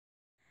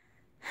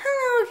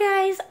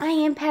guys, I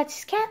am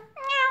Pat's cat.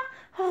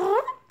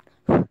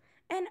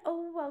 And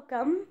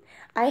welcome.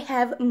 I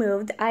have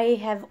moved. I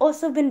have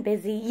also been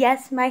busy.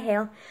 Yes, my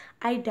hair.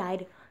 I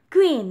dyed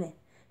green.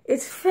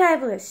 It's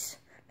fabulous.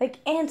 Like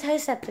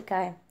antiseptic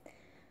eye.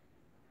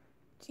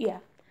 Yeah.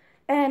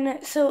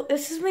 And so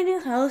this is my new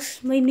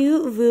house, my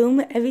new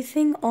room,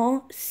 everything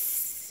all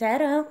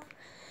set up.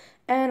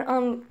 And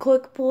on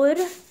clipboard.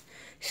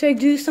 So I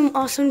do some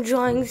awesome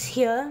drawings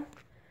here.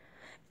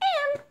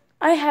 And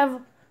I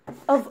have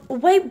a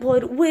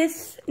whiteboard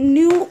with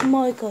new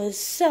markers.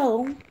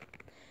 So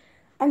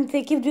I'm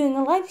thinking of doing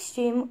a live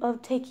stream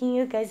of taking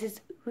you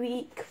guys'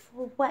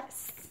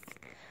 requests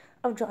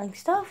of drawing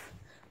stuff.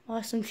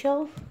 Awesome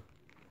show.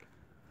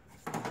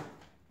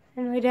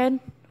 And my dad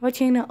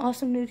watching an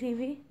awesome new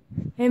TV.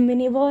 And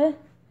mini boy,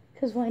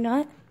 because why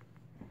not?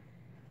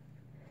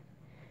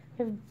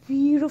 A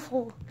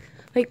beautiful,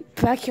 like,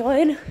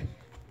 backyard.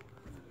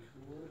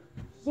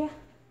 Yeah,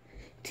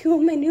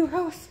 to my new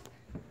house.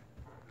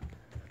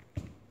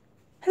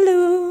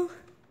 Hello.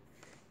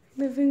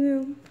 Living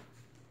room.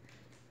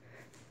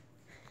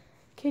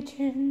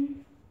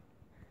 Kitchen.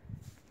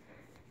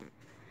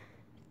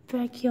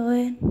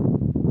 Backyard.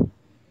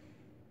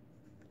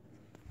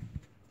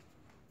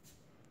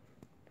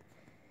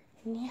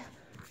 And yeah,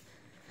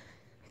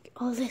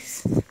 all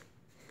this.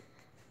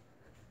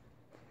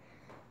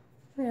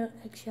 Little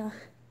extra.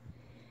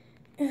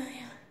 Oh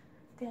yeah,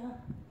 the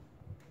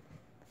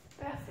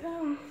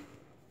bathroom.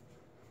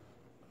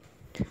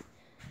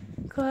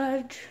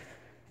 Garage.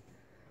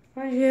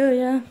 Right here,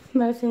 yeah,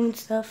 bathroom and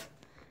stuff.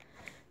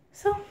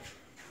 So,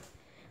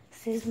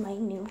 this is my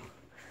new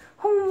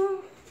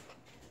home.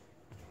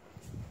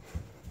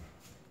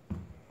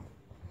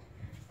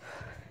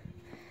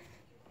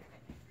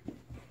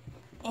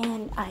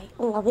 And I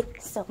love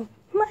it so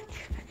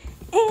much.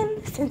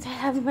 And since I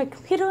have my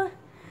computer,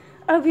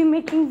 I'll be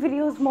making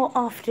videos more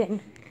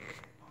often.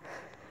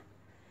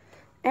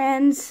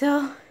 And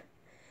so,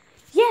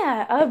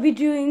 yeah, I'll be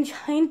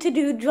trying to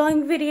do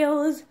drawing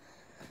videos,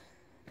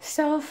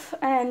 stuff,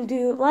 and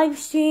do live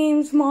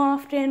streams more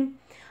often.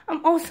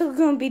 I'm also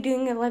going to be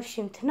doing a live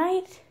stream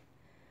tonight.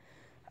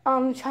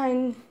 I'm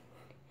trying to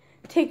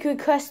take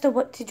requests of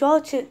what to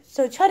draw,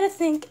 so try to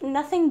think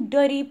nothing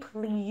dirty,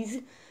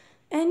 please.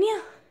 And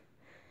yeah.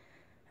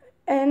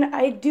 And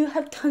I do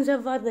have tons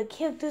of other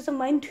characters of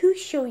mine to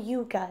show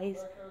you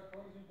guys.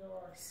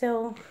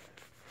 So,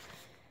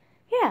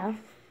 yeah.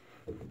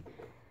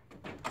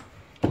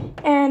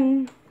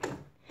 And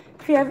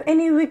if you have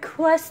any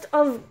requests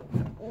of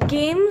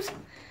games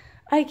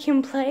I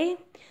can play,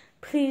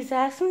 please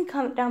ask me,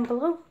 comment down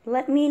below,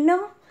 let me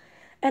know,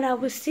 and I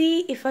will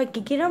see if I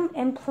can get them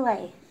and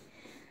play.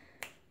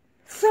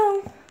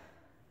 So,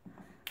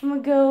 I'm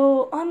going to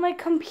go on my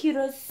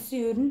computer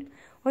soon,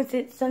 once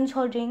it's done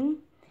charging,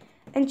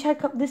 and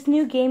check out this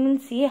new game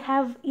and see if I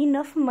have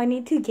enough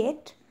money to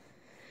get,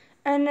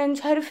 and then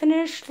try to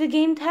finish the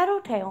game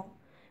Tattletale,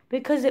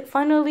 because it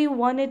finally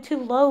wanted to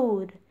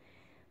load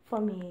for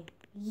me.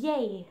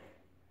 Yay.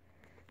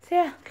 So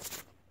yeah,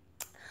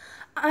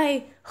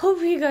 I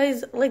hope you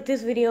guys like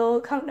this video.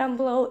 Comment down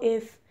below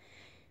if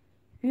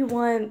you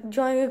want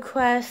drawing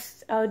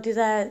requests. I'll do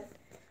that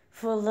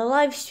for the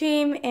live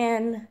stream,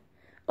 and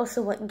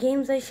also what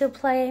games I should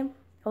play,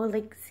 or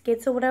like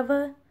skits or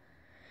whatever.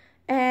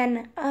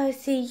 And I'll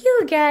see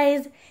you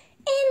guys in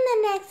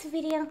the next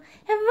video.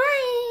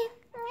 Bye.